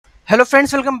Hello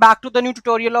friends, welcome back to the new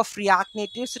tutorial of React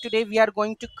Native. So today we are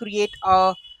going to create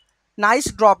a nice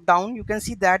drop down. You can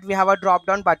see that we have a drop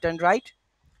down button, right?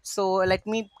 So let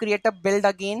me create a build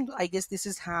again. I guess this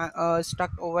is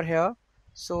stuck over here.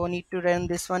 So need to run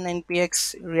this one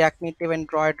npx React Native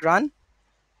Android run.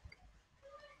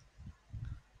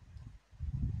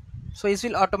 So it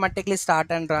will automatically start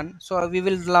and run. So we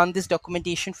will learn this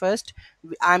documentation first.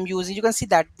 I'm using, you can see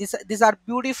that these are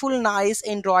beautiful, nice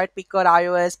Android picker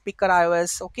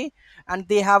iOS, okay, and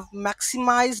they have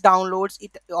maximized downloads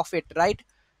of it, right?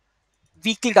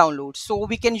 Weekly downloads. So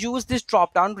we can use this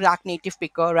drop down React Native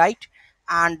picker, right?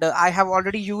 And I have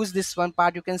already used this one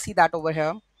part. You can see that over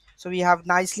here. So we have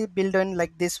nicely built in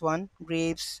like this one,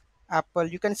 grapes, apple.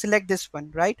 You can select this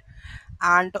one, right?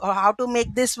 And how to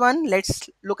make this one, let's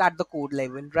look at the code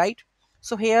level, right?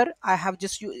 So here I have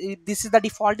this is the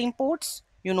default imports,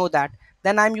 you know that.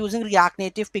 Then I'm using React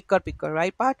Native picker,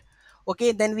 right part.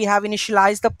 Okay, then we have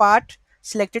initialized the part,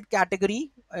 selected category,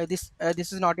 this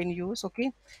is not in use,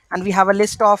 okay. And we have a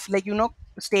list of, like,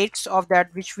 states of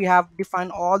that which we have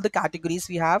defined all the categories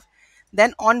we have.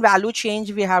 Then on value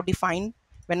change we have defined,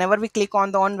 whenever we click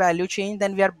on the on value change,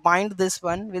 then we are bind this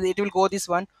one, it will go this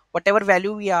one, whatever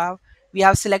value we have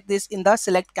select this in the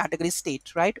select category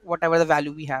state, right? Whatever the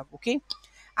value we have, okay.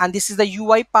 And this is the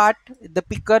UI part, the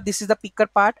picker, this is the picker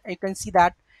part. You can see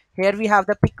that here we have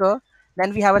the picker,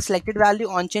 then we have a selected value,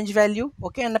 on change value,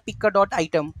 okay, and a picker dot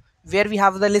item where we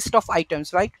have the list of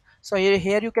items, right? So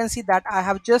here you can see that I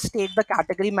have just stated the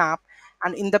category map,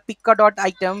 and in the picker dot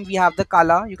item we have the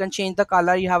color, you can change the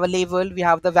color, you have a label, we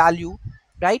have the value,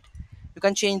 right? You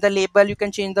can change the label, you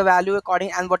can change the value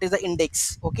according, and what is the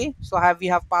index, okay. So we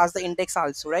have passed the index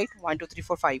also, right? 1 2 3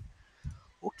 4 5.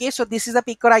 Okay, so this is a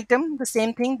picker item, the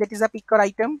same thing, that is a picker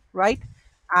item, right?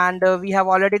 And we have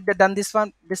already done this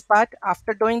part.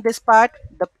 After doing this part,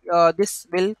 the this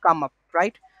will come up,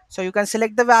 right? So you can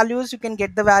select the values, you can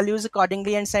get the values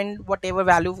accordingly and send whatever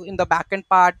value in the backend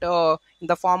part, in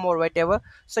the form or whatever.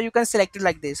 So you can select it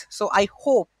like this. So I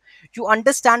hope you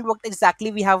understand what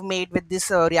exactly we have made with this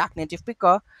React Native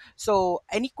picker. So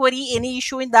any query, any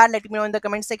issue in that, let me know in the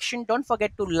comment section. Don't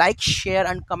forget to like, share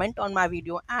and comment on my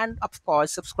video, and of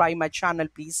course subscribe my channel,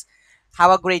 please.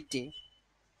 Have a great day.